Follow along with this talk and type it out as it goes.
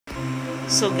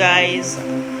So guys,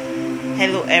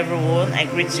 hello everyone, I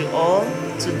greet you all.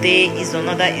 Today is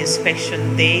another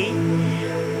inspection day.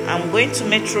 I'm going to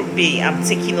Metro Bay. I'm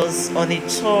taking us on a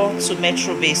tour to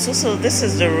Metro Bay. So this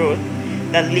is the road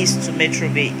that leads to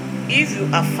Metro Bay. If you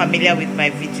are familiar with my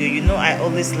video, you know I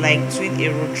always like doing a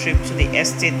road trip to the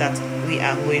estate that we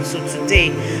are going. So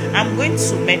today I'm going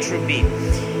to Metro Bay.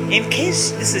 In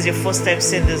case this is your first time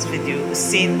seeing this video,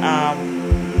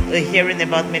 hearing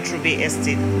about Metro Bay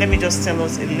Estate, let me just tell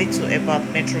us a little about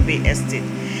Metro Bay Estate.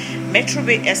 Metro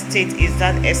Bay Estate is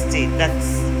that estate that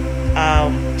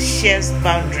shares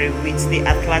boundary with the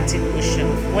Atlantic Ocean.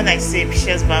 When I say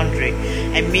shares boundary,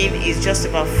 I mean it's just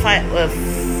about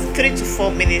 3 to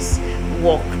 4 minutes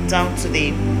walk down to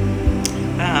the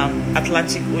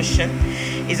Atlantic Ocean.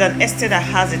 It's an estate that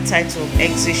has a title of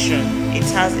Excision. It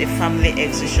has a family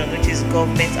excision, which is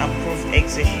government approved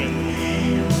excision.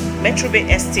 Metro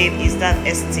Bay Estate is that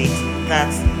estate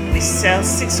that we sell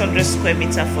 600 square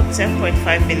meter for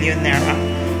 10.5 million naira,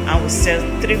 and we sell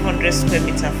 300 square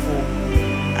meter for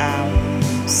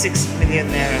 6 million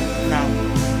naira. Now,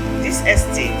 this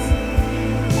estate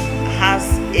has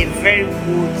a very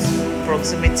good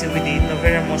proximity with the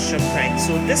Novera Motion Pride.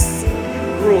 So this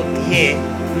road here,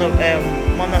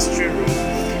 Monastery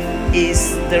Road,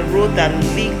 is the road that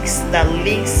links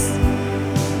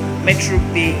Metro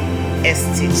Bay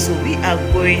Estate. So we are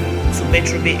going to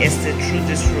Metro Bay Estate through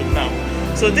this road now.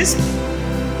 So this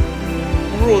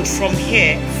road from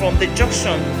here, from the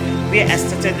junction where I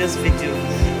started this video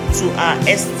to our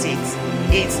estate,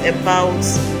 it's about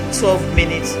 12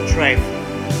 minutes drive.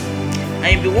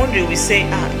 And you'll be wondering, we say,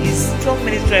 is 12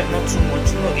 minutes drive not too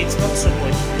much? No, it's not too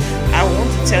much. I want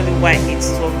to tell you why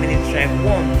it's 12 minutes drive.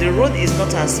 One, the road is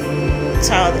not as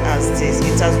tiled as this.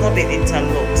 It has not been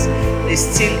interlocked. It's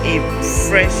still a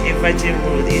fresh, a virgin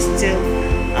road. It's still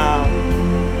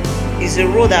it's a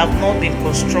road that have not been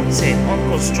constructed,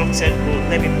 unconstructed road,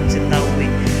 let me put it that way.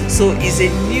 So it's a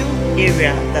new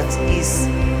area that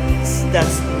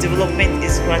development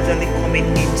is gradually coming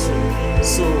into.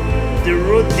 So the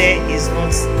road there is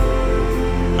not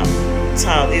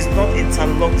tiled, it's not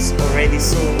interlocked already.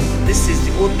 So this is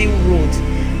the only road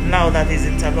now that is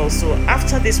interlocked. So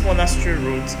after this Monastery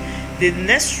Road, the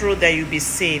next road that you'll be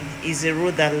seeing is a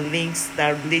road that leads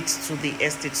to the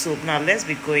estate. So now let's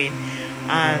be going,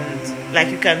 and like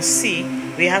you can see,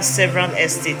 we have several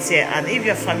estates here. And if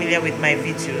you're familiar with my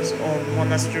videos on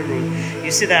Monastery Road, you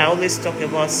see that I always talk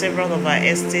about several of our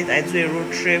estates. I do a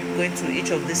road trip going to each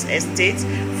of these estates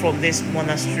from this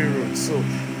Monastery Road. So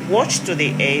watch to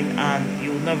the end and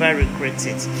you'll never regret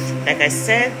it. Like I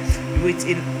said,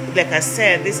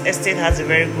 this estate has a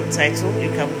very good title.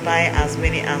 You can buy as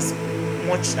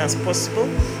much as possible.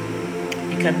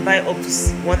 You can buy up to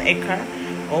 1 acre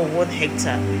or 1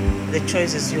 hectare. The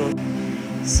choice is yours.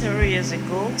 Several years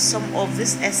ago, some of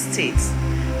these estates,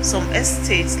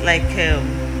 like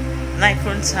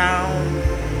Nikon Town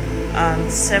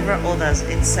and several others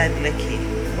inside Lekki,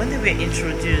 when they were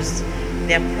introduced,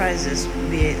 their prices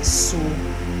were so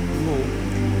low,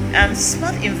 and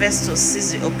smart investors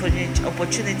seized the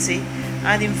opportunity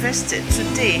and invested.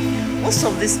 Today, most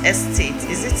of this estate,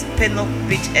 is it Pennock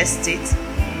Beach Estate,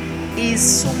 is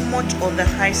so much on the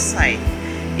high side.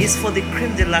 Is for the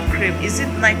creme de la creme. Is it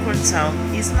Nikon Town?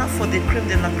 It's not for the creme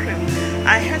de la creme.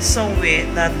 I heard somewhere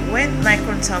that when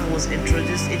Nikon Town was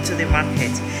introduced into the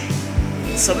market,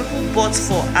 some people bought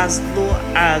for as low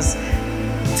as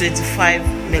 25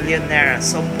 million naira.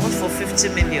 Some bought for 50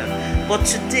 million. But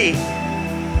today,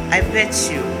 I bet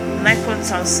you Nikon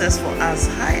Town sells for as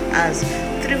high as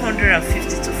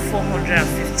 350 to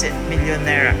 450 million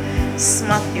naira.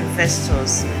 Smart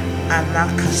investors are now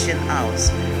cashing out.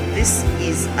 This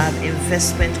is an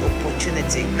investment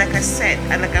opportunity. Like I said,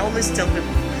 and like I always tell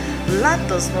people, land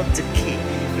does not decay,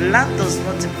 land does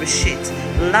not depreciate,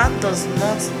 land does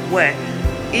not wear.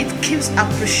 It keeps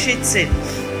appreciating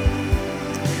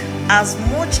as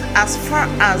far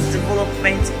as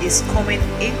development is coming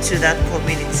into that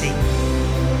community.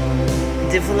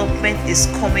 Development is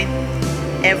coming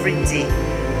every day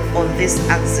on this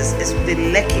axis. It's the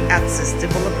Lekki axis.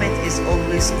 Development is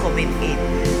always coming in.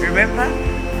 Remember,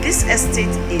 this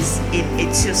estate is in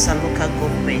Etiosa local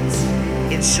government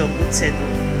in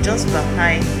Sangotedo, just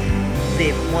behind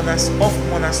the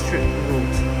Monastery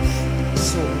Road.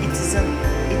 So it is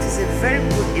a very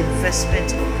good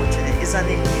investment opportunity. It's an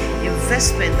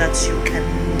investment that you can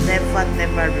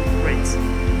never regret.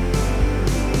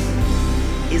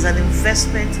 It's an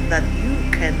investment that you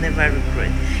can never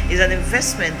regret. It's an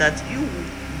investment that you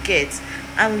get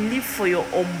and live for your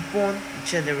unborn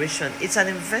generation. It's an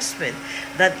investment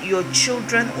that your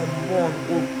children unborn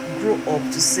will grow up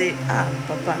to say,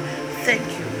 Papa, thank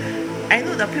you. I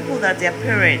know that people that their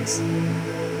parents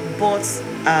bought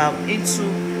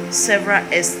into several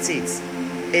estates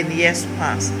in years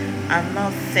past are now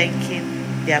thanking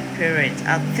their parents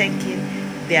and thanking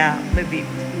their maybe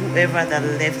whoever that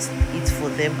left it for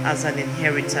them as an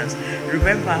inheritance.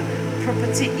 Remember,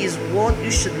 property is what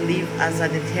you should leave as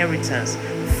an inheritance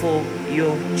for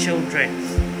your children.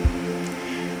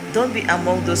 Don't be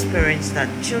among those parents that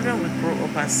children will grow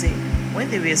up and say, when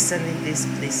they were selling these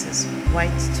places, why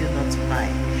did you not buy?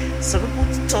 Some people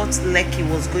thought Lekki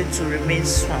was going to remain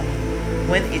swamp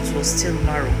when it was still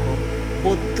Morocco.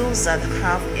 But those that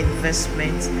have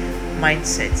investment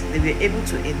mindset, they were able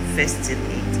to invest in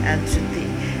it, and today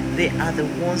they are the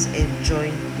ones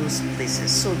enjoying those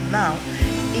places. So now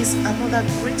is another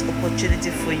great opportunity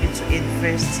for you to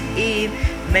invest in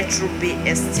Metro Bay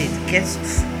Estate. Get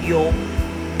your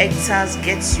hectares,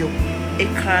 get your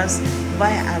acres,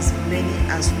 buy as many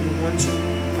as you want to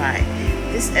buy.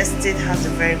 This estate has a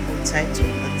very good title.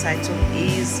 The title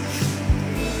is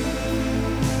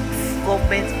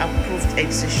government approved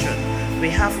Excision. We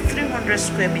have 300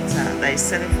 square meters that is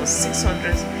selling for 6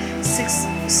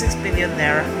 million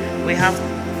naira. We have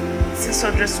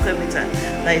 600 square meters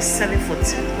that is selling for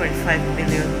 10.5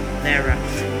 million naira.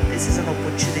 This is an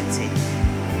opportunity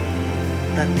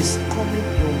that is coming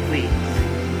your way.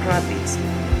 Grab it.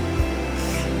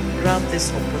 Grab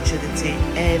this opportunity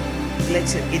and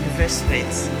let your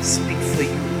investments speak for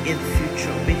you in the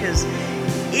future. Because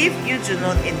if you do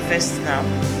not invest now,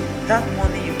 that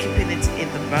money you're keeping it in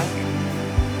the bank,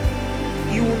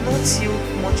 you will not yield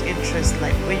much interest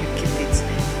like when you keep it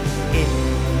in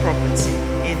property,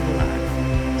 in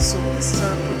land. So this is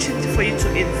an opportunity for you to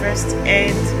invest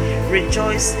and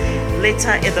rejoice.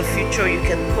 Later in the future you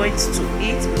can point to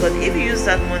it. But if you use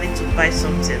that money to buy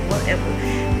something, whatever,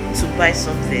 to buy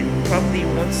something, probably you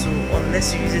want to,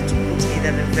 unless you use it to put in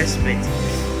an investment,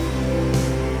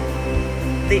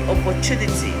 the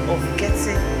opportunity of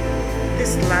getting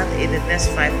this land in the next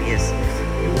 5 years,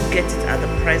 you will get it at the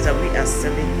price that we are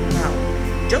selling now.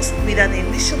 Just with an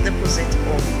initial deposit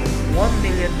of 1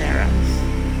 million naira,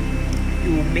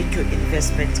 you will make your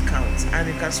investment count, and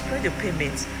you can spread your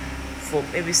payments for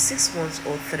maybe 6 months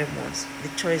or 3 months. The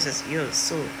choice is yours.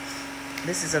 So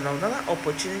this is another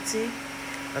opportunity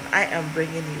that I am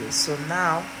bringing you. So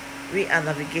now we are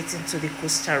navigating to the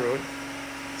coastal road.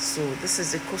 So this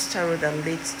is the coastal road that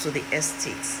leads to the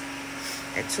estates.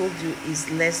 I told you is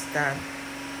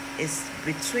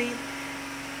between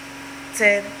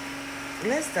 10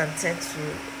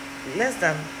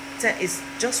 is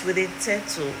just within 10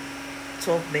 to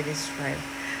 12 minutes drive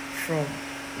from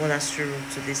Monastery Road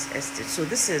to this estate. So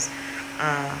this is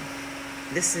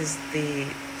the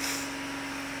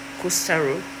coastal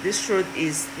road. This road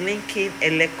is linking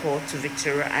Eleko to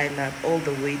Victoria Island all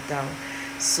the way down.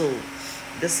 So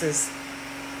this is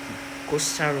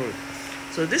coastal road.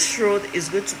 So this road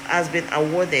has been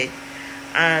awarded,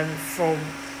 and from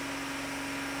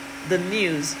the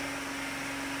news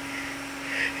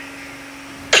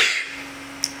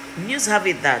have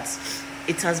it that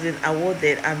it has been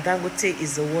awarded, and Dangote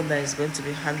is the one that is going to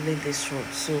be handling this road.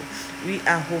 So we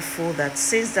are hopeful that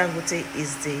since Dangote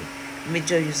is the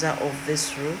major user of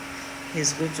this road,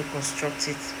 he's going to construct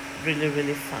it really,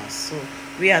 really fast. So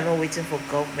we are not waiting for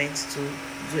government to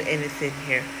do anything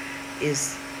here.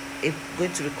 It's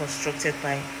going to be constructed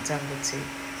by Dangote.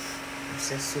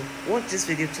 So watch this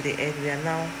video to the end. We are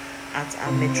now at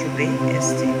our Metro Bay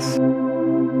Estate.